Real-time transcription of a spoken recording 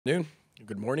Noon.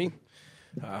 Good morning.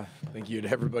 Thank you to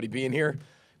everybody being here.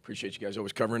 Appreciate you guys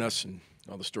always covering us and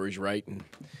all the stories you write. And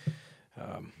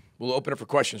we'll open up for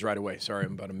questions right away. Sorry,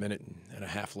 I'm about a minute and a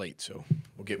half late, so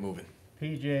we'll get moving.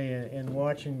 PJ, in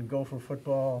watching Gopher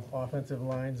football offensive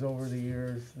lines over the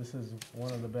years, this is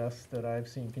one of the best that I've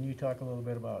seen. Can you talk a little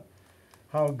bit about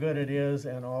how good it is,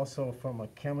 and also from a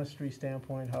chemistry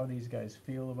standpoint, how these guys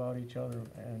feel about each other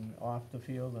and off the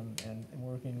field and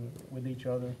working with each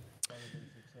other?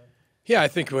 Yeah, I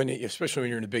think especially when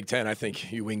you're in the Big Ten, I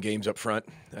think you win games up front.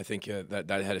 I think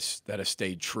that has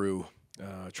stayed true,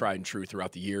 tried and true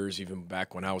throughout the years. Even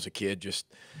back when I was a kid, just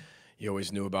you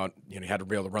always knew about you had to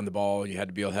be able to run the ball. You had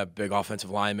to be able to have big offensive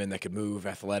linemen that could move,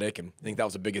 athletic, and I think that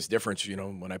was the biggest difference.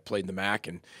 When I played in the MAC,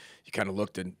 and you kind of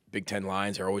looked at Big Ten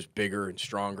lines, they're always bigger and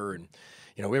stronger, and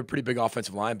we have a pretty big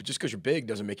offensive line. But just because you're big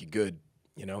doesn't make you good.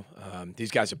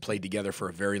 These guys have played together for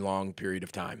a very long period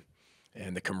of time.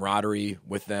 And the camaraderie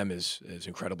with them is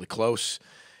incredibly close.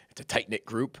 It's a tight-knit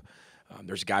group.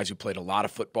 There's guys who played a lot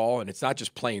of football, and it's not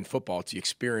just playing football. It's the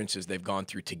experiences they've gone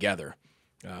through together.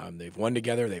 They've won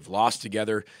together. They've lost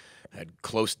together, had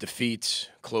close defeats,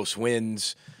 close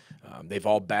wins. They've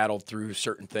all battled through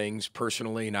certain things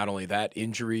personally, not only that,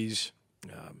 injuries.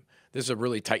 This is a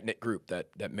really tight-knit group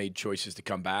that made choices to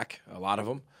come back, a lot of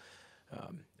them.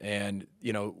 The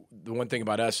one thing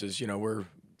about us is,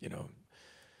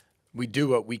 we do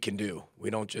what we can do. We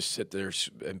don't just sit there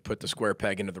and put the square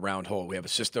peg into the round hole. We have a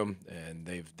system, and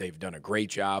they've done a great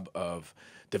job of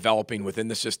developing within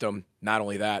the system. Not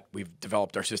only that, we've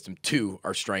developed our system to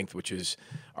our strength, which is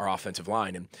our offensive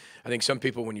line. And I think some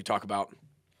people, when you talk about,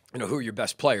 who are your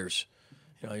best players,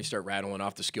 you start rattling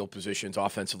off the skill positions,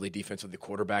 offensively, defensively, the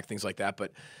quarterback, things like that.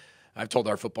 But I've told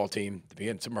our football team, to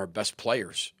begin, some of our best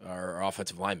players are our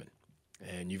offensive linemen.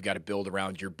 And you've got to build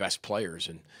around your best players.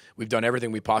 And we've done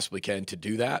everything we possibly can to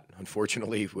do that.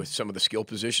 Unfortunately, with some of the skill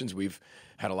positions, we've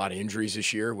had a lot of injuries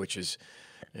this year, which is,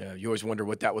 you always wonder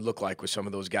what that would look like with some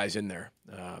of those guys in there.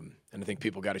 And I think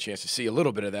people got a chance to see a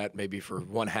little bit of that maybe for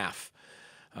one half.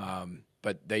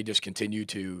 But they just continue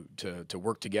to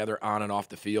work together on and off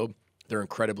the field. They're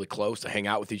incredibly close to hang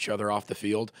out with each other off the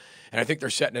field. And I think they're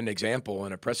setting an example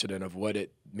and a precedent of what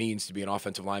it means to be an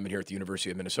offensive lineman here at the University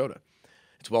of Minnesota.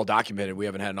 It's well documented. We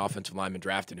haven't had an offensive lineman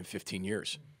drafted in 15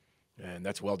 years, and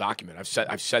that's well documented.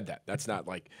 I've said that. That's not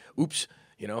like, oops,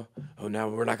 now we're not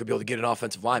going to be able to get an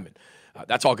offensive lineman.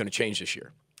 That's all going to change this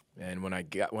year. And when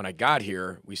I got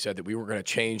here, we said that we were going to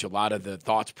change a lot of the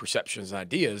thoughts, perceptions, and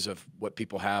ideas of what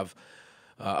people have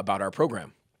about our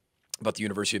program, about the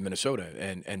University of Minnesota,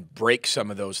 and break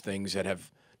some of those things that have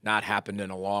not happened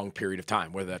in a long period of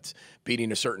time, whether that's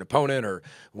beating a certain opponent or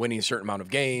winning a certain amount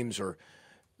of games or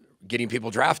getting people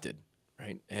drafted,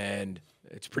 right? And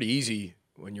it's pretty easy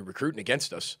when you're recruiting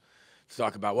against us to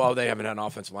talk about, well, they haven't had an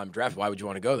offensive lineman drafted. Why would you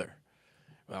want to go there?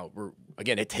 Well,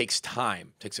 it takes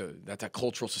time. That's a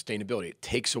cultural sustainability. It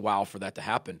takes a while for that to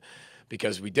happen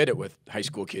because we did it with high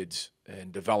school kids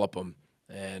and develop them.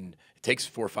 And it takes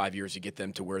 4 or 5 years to get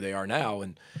them to where they are now.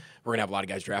 And we're going to have a lot of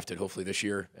guys drafted hopefully this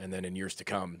year and then in years to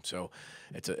come. So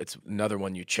it's another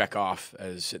one you check off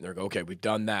as sitting there and go, okay, we've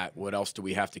done that. What else do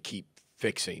we have to keep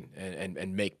fixing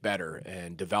and make better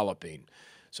and developing?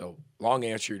 So long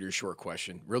answer to your short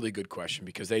question, really good question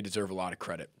because they deserve a lot of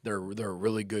credit. They're a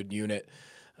really good unit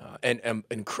and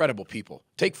incredible people.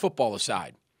 Take football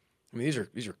aside. I mean,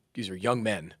 these are young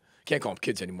men. Can't call them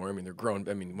kids anymore. I mean, they're grown.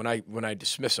 I mean, when I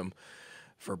dismiss them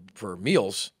for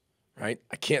meals, right?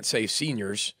 I can't say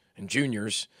seniors and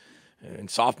juniors and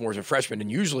sophomores and freshmen.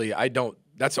 And usually I don't.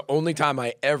 That's the only time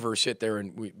I ever sit there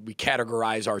and we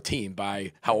categorize our team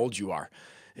by how old you are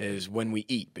is when we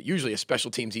eat. But usually a special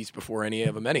teams eats before any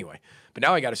of them anyway. But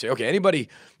now I got to say, okay, anybody,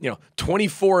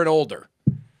 24 and older.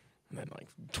 And then like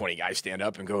 20 guys stand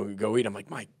up and go eat. I'm like,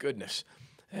 my goodness.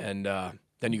 And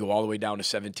then you go all the way down to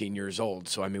 17 years old.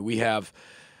 So, I mean, we have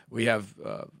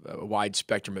a wide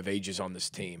spectrum of ages on this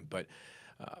team. But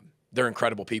they're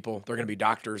incredible people. They're going to be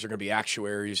doctors. They're going to be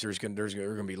actuaries. There's going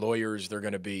to be lawyers. They're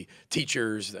going to be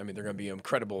teachers. I mean, they're going to be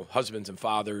incredible husbands and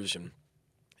fathers. And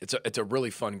it's a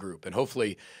really fun group. And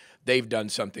hopefully they've done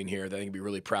something here that they can be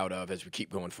really proud of as we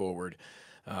keep going forward.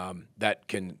 That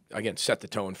can, again, set the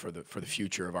tone for the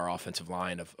future of our offensive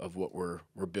line of what we're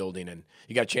building. And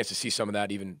you got a chance to see some of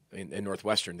that even in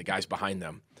Northwestern, the guys behind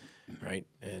them, right?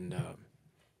 And,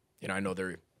 I know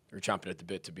they're chomping at the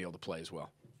bit to be able to play as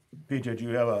well. PJ, do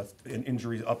you have an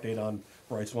injury update on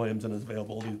Bryce Williams and his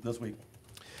availability this week?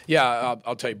 Yeah,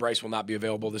 I'll tell you, Bryce will not be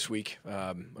available this week.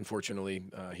 Unfortunately,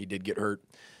 he did get hurt.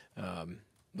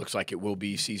 Looks like it will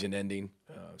be season-ending.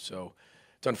 So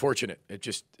it's unfortunate.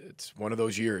 It's one of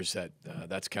those years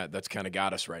that's kind of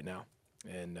got us right now.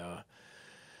 And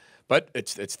but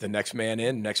it's the next man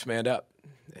in, next man up,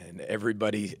 and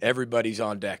everybody's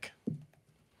on deck.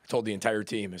 I told the entire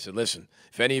team, I said, listen,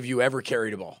 if any of you ever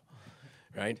carried a ball,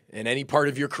 right, in any part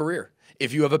of your career,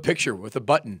 if you have a picture with a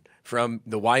button from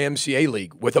the YMCA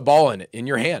league with a ball in it in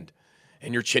your hand,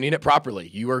 and you're chinning it properly,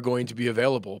 you are going to be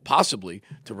available possibly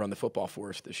to run the football for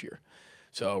us this year.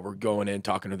 So we're going in,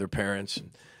 talking to their parents,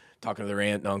 and talking to their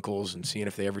aunt and uncles, and seeing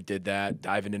if they ever did that,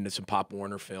 diving into some Pop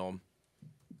Warner film.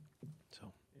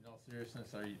 In all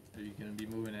seriousness, are you going to be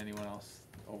moving anyone else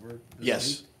over? This Yes.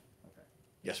 week? Okay.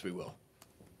 Yes, we will.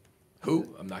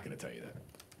 Who? I'm not going to tell you that.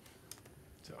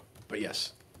 So, but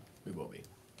yes, we will be.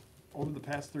 Over the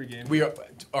past 3 games, We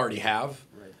already have,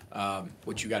 Right.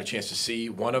 which you got a chance to see.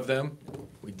 One of them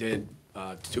we did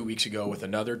 2 weeks ago with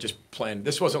another, just planned.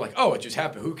 This wasn't like, oh, it just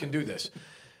happened. Who can do this?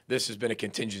 This has been a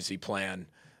contingency plan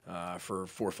for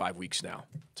 4 or 5 weeks now.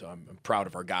 So I'm proud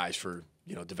of our guys for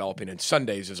developing. And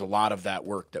Sundays is a lot of that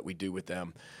work that we do with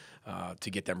them to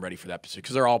get them ready for that position,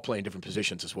 because they're all playing different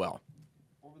positions as well.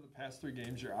 over the past 3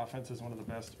 games, your offense is one of the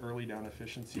best early down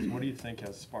efficiencies. What do you think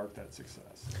has sparked that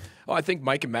success? Well, I think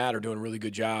Mike and Matt are doing a really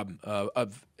good job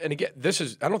and again,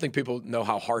 I don't think people know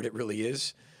how hard it really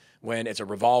is when it's a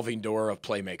revolving door of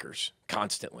playmakers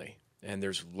constantly, and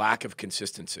there's lack of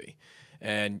consistency.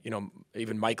 And,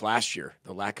 even Mike last year,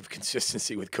 the lack of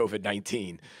consistency with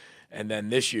COVID-19. And then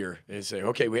this year is,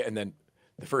 okay, and then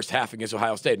the first half against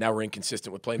Ohio State, now we're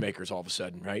inconsistent with playmakers all of a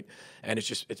sudden, right? And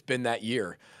it's been that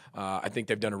year. I think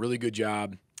they've done a really good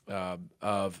job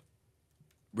of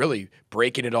really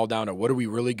breaking it all down to what are we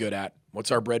really good at?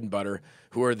 What's our bread and butter?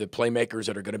 Who are the playmakers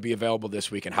that are going to be available this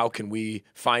week? And how can we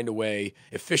find a way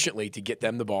efficiently to get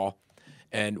them the ball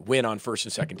and win on first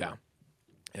and second down?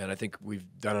 And I think we've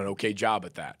done an okay job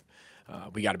at that.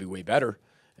 We got to be way better,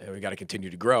 and we got to continue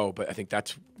to grow. But I think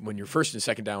that's when your first and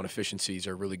second down efficiencies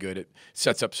are really good. It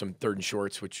sets up some third and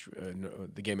shorts, which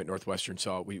the game at Northwestern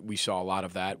saw. We saw a lot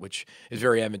of that, which is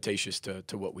very advantageous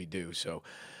to what we do. So,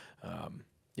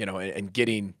 and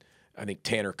getting, I think,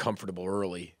 Tanner comfortable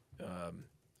early.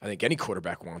 I think any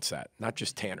quarterback wants that, not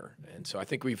just Tanner. And so I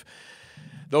think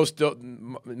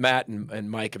Matt and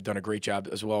Mike have done a great job,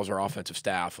 as well as our offensive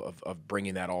staff, of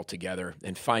bringing that all together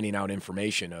and finding out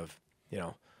information of,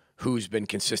 who's been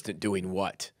consistent doing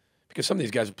what. Because some of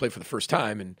these guys have played for the first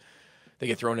time, and they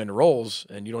get thrown into roles,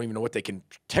 and you don't even know what they can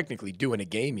technically do in a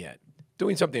game yet.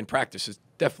 Doing something in practice is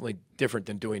definitely different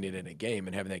than doing it in a game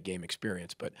and having that game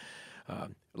experience. But a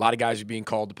lot of guys are being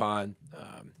called upon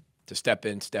to step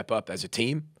in, step up as a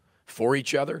team for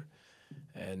each other.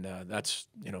 And that's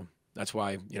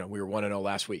why, we were 1-0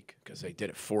 last week, because they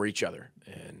did it for each other.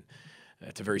 And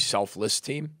it's a very selfless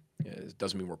team. It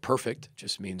doesn't mean we're perfect. It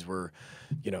just means we're,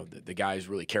 the guys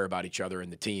really care about each other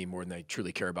and the team more than they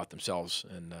truly care about themselves.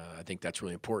 And I think that's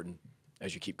really important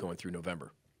as you keep going through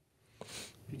November.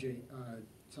 PJ,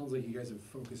 sounds like you guys have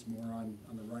focused more on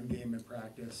the run game in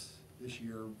practice this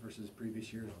year versus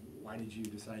previous years. Why did you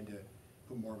decide to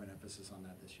put more of an emphasis on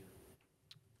that this year?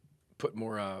 Put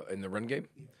more in the run game?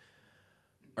 Yeah.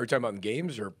 Are you talking about in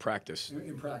games or practice?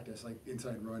 In practice, like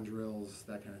inside run drills,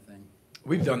 that kind of thing.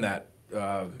 We've done that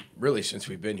really since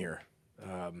we've been here.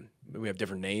 We have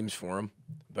different names for them,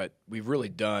 but we've really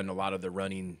done a lot of the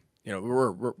running.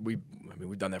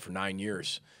 We've done that for 9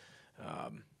 years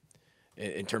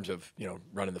in terms of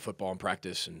running the football in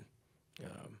practice, and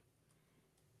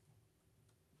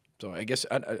so I guess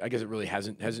it really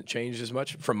hasn't changed as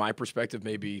much from my perspective.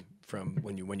 Maybe from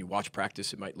when you watch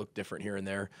practice, it might look different here and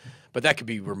there, but that could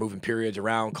be we're moving periods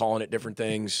around, calling it different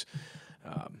things.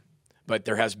 But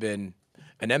there has been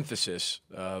an emphasis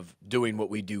of doing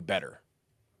what we do better,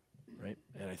 right?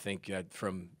 And I think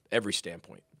from every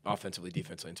standpoint, offensively,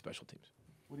 defensively, and special teams.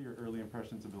 What are your early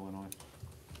impressions of Illinois?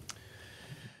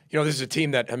 This is a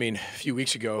team that, a few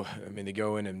weeks ago, they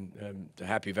go in and to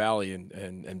Happy Valley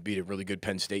and beat a really good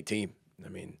Penn State team.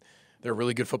 They're a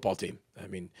really good football team.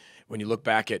 When you look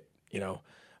back at,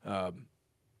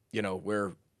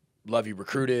 where Lovey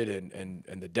recruited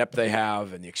and the depth they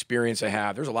have and the experience they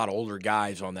have, there's a lot of older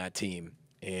guys on that team,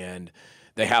 and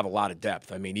they have a lot of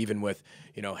depth. Even with,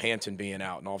 Hanson being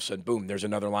out, and all of a sudden, boom, there's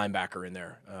another linebacker in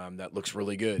there that looks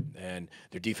really good. And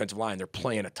their defensive line, they're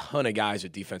playing a ton of guys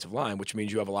at defensive line, which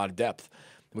means you have a lot of depth,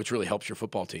 which really helps your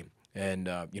football team. And,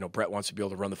 Brett wants to be able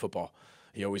to run the football.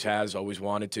 He always has, always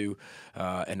wanted to.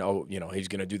 He's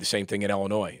going to do the same thing in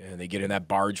Illinois. And they get in that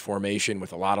barge formation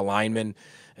with a lot of linemen,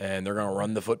 and they're going to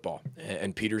run the football.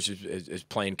 And Peters is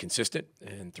playing consistent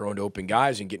and throwing to open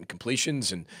guys and getting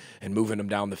completions and moving them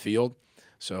down the field.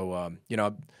 So,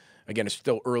 again, it's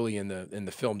still early in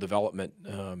the film development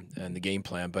and the game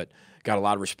plan, but got a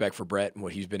lot of respect for Brett and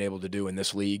what he's been able to do in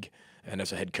this league. and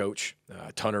as a head coach.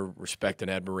 A ton of respect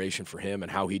and admiration for him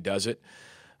and how he does it.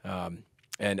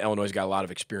 And Illinois' got a lot of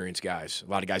experienced guys,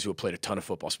 a lot of guys who have played a ton of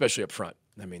football, especially up front.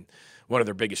 I mean, one of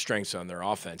their biggest strengths on their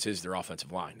offense is their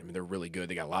offensive line. I mean, they're really good.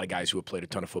 They got a lot of guys who have played a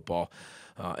ton of football,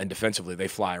 and defensively they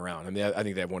fly around. I mean, I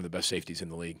think they have one of the best safeties in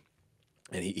the league,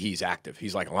 and he's active.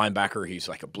 He's like a linebacker. He's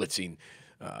like a blitzing.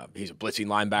 He's a blitzing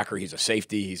linebacker. He's a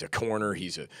safety. He's a corner.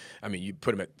 I mean, you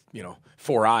put him at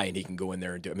 4-eye and he can go in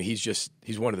there and do. I mean,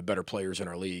 he's one of the better players in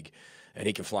our league, and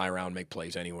he can fly around, make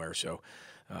plays anywhere. So.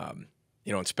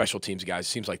 And special teams guys, it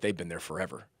seems like they've been there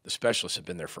forever. The specialists have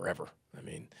been there forever. I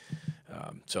mean,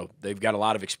 so they've got a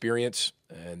lot of experience,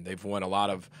 and they've won a lot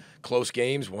of close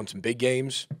games, won some big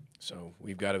games. So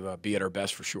we've got to be at our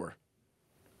best for sure.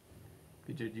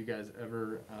 PJ, do you guys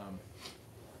ever, I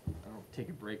don't know if take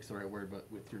a break's the right word, but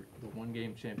with the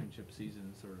one-game championship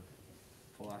season sort of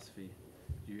philosophy,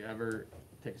 do you ever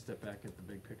take a step back at the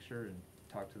big picture and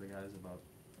talk to the guys about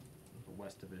the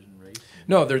West Division race?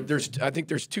 No, I think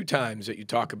there's 2 times that you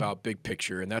talk about big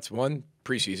picture, and that's 1,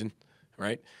 preseason,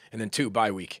 right? And then 2,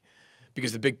 bye week.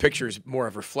 Because the big picture is more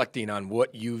of reflecting on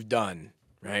what you've done,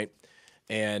 right?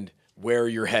 And where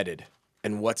you're headed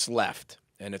and what's left.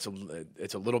 And it's a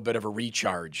little bit of a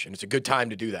recharge, and it's a good time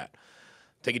to do that.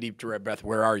 Take a deep breath.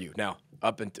 Where are you? Now,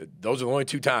 those are the only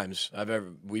 2 times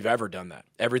we've ever done that.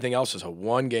 Everything else is a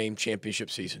 1-game championship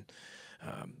season.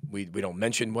 We don't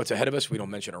mention what's ahead of us. We don't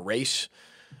mention a race.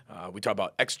 We talk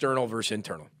about external versus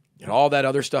internal. And all that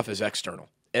other stuff is external.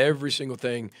 Every single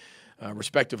thing,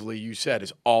 respectively, you said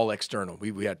is all external.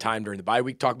 We had time during the bye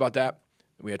week to talk about that.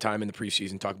 We had time in the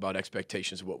preseason to talk about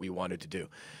expectations of what we wanted to do.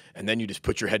 And then you just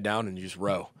put your head down and you just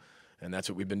row. And that's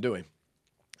what we've been doing.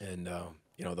 And,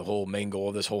 the whole main goal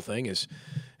of this whole thing is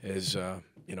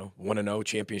 1-0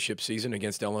 championship season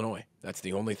against Illinois. That's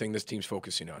the only thing this team's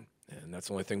focusing on. And that's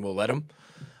the only thing we'll let them.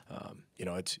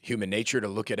 It's human nature to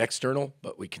look at external,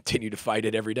 but we continue to fight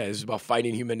it every day. This is about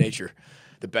fighting human nature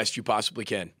the best you possibly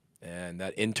can. And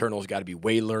that internal's got to be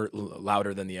way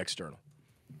louder than the external.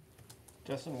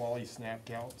 Justin Wally's snap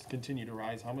counts continue to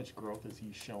rise. How much growth is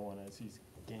he showing as he's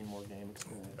gained more game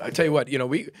experience? I tell you what,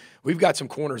 we've got some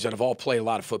corners that have all played a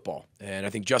lot of football. And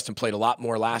I think Justin played a lot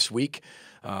more last week.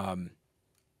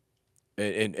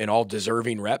 In all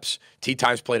deserving reps.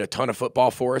 T-Times played a ton of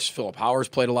football for us. Philip Howers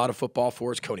played a lot of football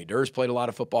for us. Coney Durrs played a lot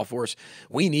of football for us.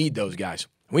 We need those guys.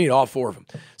 We need all 4 of them.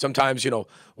 Sometimes,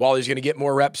 Wally's going to get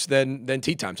more reps than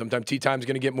T-Time. Sometimes T-Time's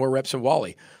going to get more reps than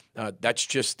Wally. That's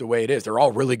just the way it is. They're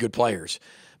all really good players.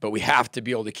 But we have to be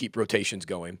able to keep rotations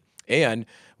going. And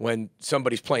when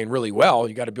somebody's playing really well,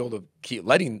 you got to be able to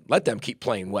let them keep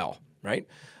playing well, right?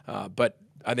 But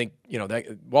I think,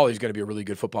 that Wally's going to be a really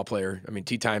good football player. I mean,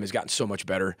 T-Time has gotten so much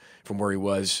better from where he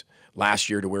was last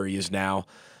year to where he is now.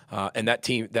 And that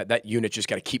team, that unit just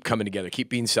got to keep coming together, keep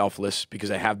being selfless because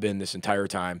they have been this entire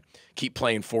time. Keep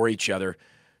playing for each other.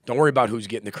 Don't worry about who's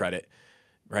getting the credit,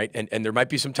 right? And there might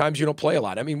be some times you don't play a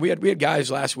lot. I mean, we had guys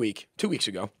last week, 2 weeks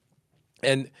ago,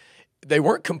 and they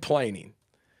weren't complaining,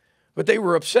 but they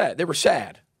were upset. They were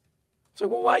sad. It's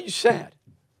like, well, why are you sad?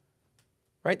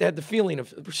 Right? They had the feeling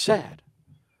of, we're sad.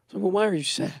 So, well, why are you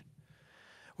sad?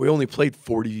 We only played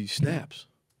 40 snaps.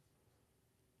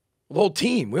 The whole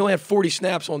team, we only had 40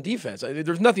 snaps on defense.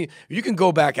 There's nothing. You can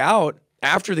go back out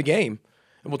after the game,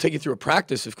 and we'll take you through a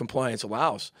practice if compliance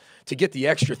allows to get the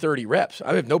extra 30 reps.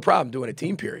 I have no problem doing a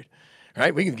team period,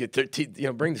 right? We can get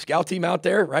bring the scout team out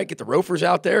there, right? Get the Gophers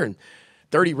out there and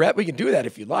 30 reps. We can do that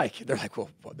if you like. They're like, well,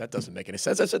 that doesn't make any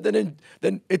sense. I said,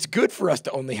 then it's good for us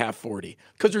to only have 40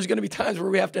 because there's going to be times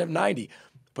where we have to have 90.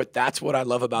 But that's what I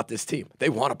love about this team. They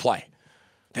want to play.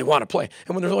 They want to play.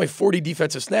 And when there's only 40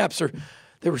 defensive snaps,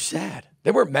 they were sad.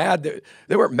 They weren't mad.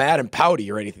 They weren't mad and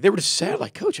pouty or anything. They were just sad,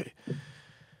 like, Coach,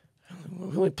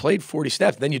 we only played 40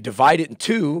 snaps. Then you divide it in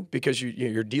 2 because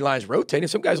your D-line's rotating.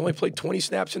 Some guys only played 20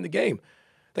 snaps in the game.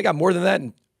 They got more than that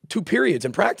in 2 periods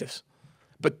in practice.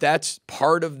 But that's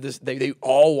part of this. They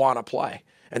all want to play,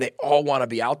 and they all want to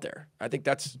be out there. I think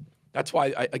that's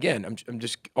why, I'm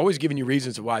just always giving you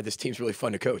reasons of why this team's really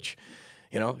fun to coach,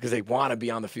 because they want to be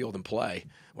on the field and play.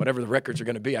 Whatever the records are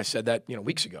going to be, I said that,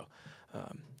 weeks ago.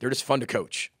 They're just fun to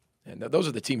coach. And those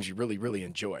are the teams you really, really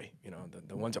enjoy,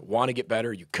 the ones that want to get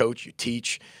better. You coach, you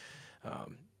teach.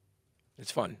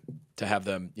 It's fun to have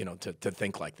them, to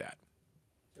think like that.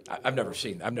 I've never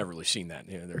really seen that.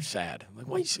 They're sad. I'm like,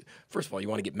 why? First of all, you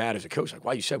want to get mad as a coach. Like,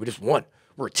 why you sad? We just won.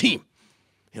 We're a team,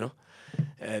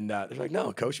 And they're like,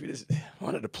 no, Coach, we just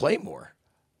wanted to play more.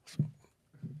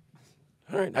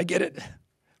 All right, I get it.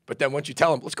 But then once you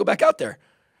tell them, let's go back out there,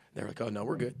 they're like, oh, no,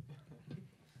 we're good.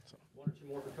 One or two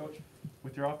more for Coach.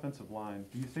 With your offensive line,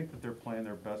 do you think that they're playing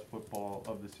their best football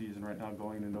of the season right now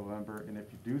going into November? And if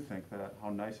you do think that, how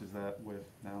nice is that with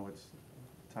now it's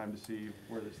time to see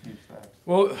where this team stacks?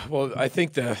 Well, I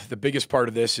think the biggest part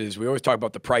of this is we always talk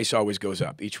about the price always goes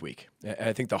up each week. And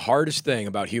I think the hardest thing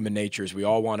about human nature is we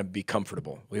all want to be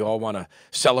comfortable. We all want to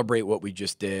celebrate what we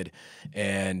just did,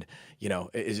 and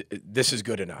this is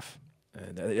good enough.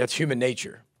 That's human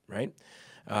nature, right?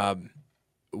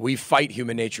 We fight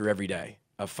human nature every day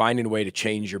of finding a way to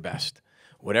change your best.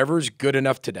 Whatever is good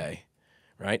enough today,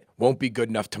 right, won't be good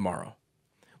enough tomorrow.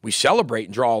 We celebrate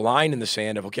and draw a line in the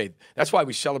sand of, okay, that's why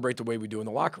we celebrate the way we do in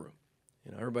the locker room.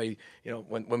 Everybody,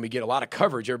 when we get a lot of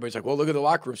coverage, everybody's like, well, look at the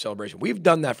locker room celebration. We've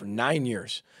done that for 9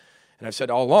 years. And I've said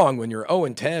all along, when you're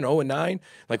 0-10, 0-9,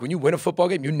 like when you win a football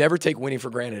game, you never take winning for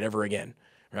granted ever again,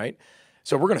 right?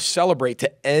 So we're going to celebrate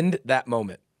to end that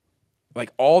moment.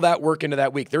 Like all that work into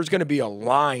that week, there's going to be a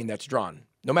line that's drawn.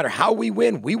 No matter how we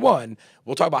win, we won.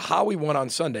 We'll talk about how we won on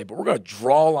Sunday, but we're going to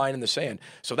draw a line in the sand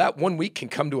so that 1 week can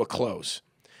come to a close.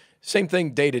 Same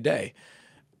thing day to day.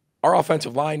 Our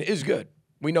offensive line is good.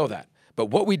 We know that. But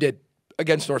what we did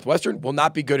against Northwestern will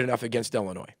not be good enough against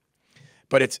Illinois.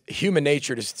 But it's human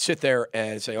nature to sit there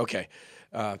and say, okay,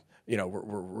 we're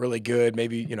really good.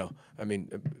 Maybe,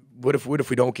 what if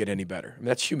we don't get any better? I mean,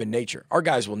 that's human nature. Our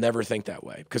guys will never think that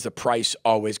way because the price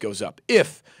always goes up.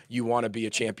 If you want to be a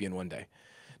champion one day,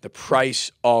 the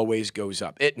price always goes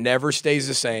up. It never stays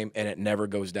the same, and it never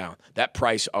goes down. That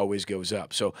price always goes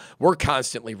up. So we're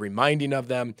constantly reminding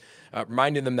them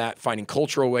that, finding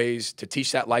cultural ways to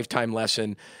teach that lifetime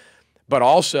lesson. But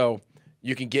also,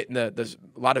 you can get in a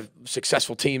lot of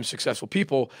successful teams, successful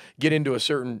people get into a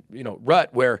certain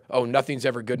rut where, nothing's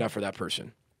ever good enough for that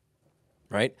person,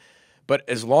 right? But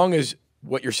as long as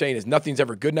what you're saying is nothing's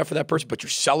ever good enough for that person, but you're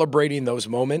celebrating those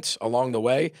moments along the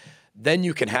way, then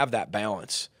you can have that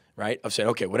balance, right? Of saying,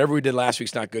 okay, whatever we did last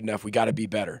week's not good enough. We got to be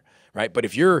better, right? But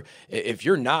if you're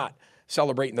not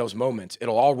celebrating those moments,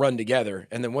 it'll all run together.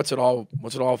 And then what's it all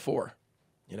for?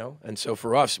 And so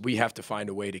for us, we have to find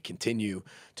a way to continue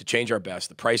to change our best.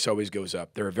 The price always goes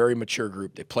up. They're a very mature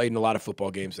group. They played in a lot of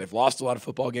football games. They've lost a lot of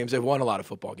football games. They've won a lot of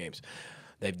football games.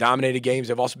 They've dominated games.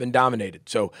 They've also been dominated.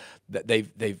 So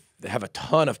they have a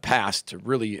ton of past to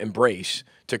really embrace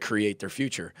to create their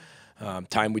future.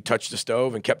 Time we touched the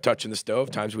stove and kept touching the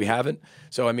stove, times we haven't.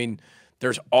 So,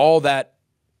 there's all that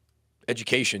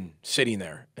education sitting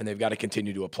there, and they've got to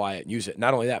continue to apply it and use it.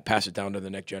 Not only that, pass it down to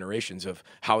the next generations of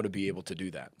how to be able to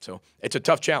do that. So it's a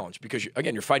tough challenge because,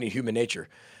 again, you're fighting human nature,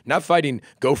 not fighting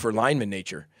Gopher lineman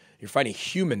nature. You're fighting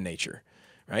human nature,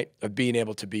 right, of being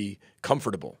able to be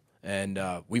comfortable. And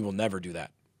we will never do that.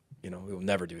 We will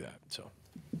never do that. So,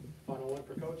 Final one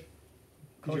for Coach?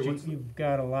 Coach, you've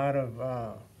got a lot of,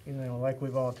 like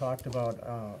we've all talked about,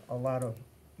 a lot of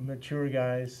mature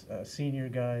guys, senior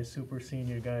guys, super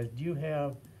senior guys. Do you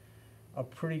have a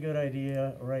pretty good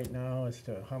idea right now as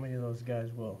to how many of those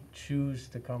guys will choose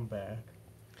to come back?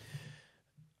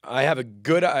 I have a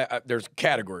good. There's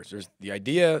categories. There's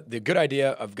the good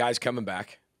idea of guys coming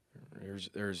back.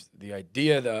 There's the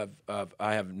idea of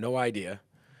I have no idea,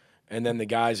 and then the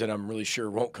guys that I'm really sure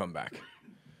won't come back.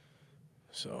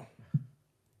 So,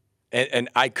 and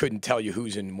I couldn't tell you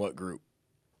who's in what group.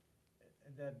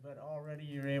 But already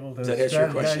you're able to Does that answer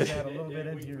your question? strategize that a little bit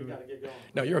into your,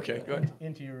 No, you're okay. Go ahead.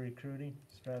 into your recruiting,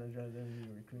 strategize into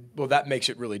your recruiting. Well, that makes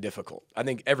it really difficult. I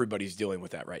think everybody's dealing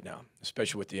with that right now,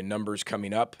 especially with the numbers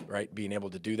coming up, right? Being able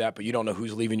to do that, but you don't know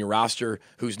who's leaving your roster,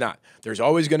 who's not. There's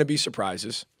always going to be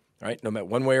surprises, right? No matter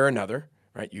one way or another,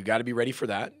 right? You got to be ready for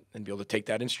that and be able to take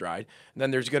that in stride. And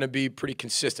then there's going to be pretty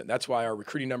consistent. That's why our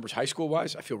recruiting numbers, high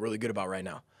school-wise, I feel really good about right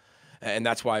now. And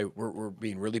that's why we're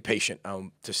being really patient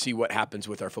to see what happens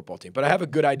with our football team. But I have a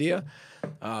good idea,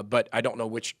 but I don't know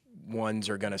which ones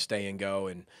are going to stay and go.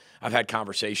 And I've had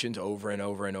conversations over and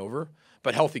over and over,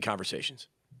 but healthy conversations.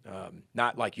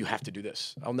 Not like you have to do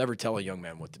this. I'll never tell a young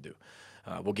man what to do.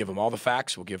 We'll give them all the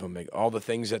facts. We'll give them all the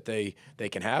things that they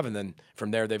can have. And then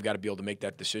from there, they've got to be able to make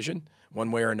that decision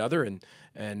one way or another and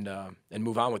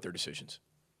move on with their decisions.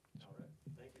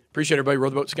 Appreciate everybody. Row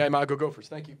the boat, Sky Mile, go Gophers.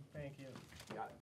 Thank you.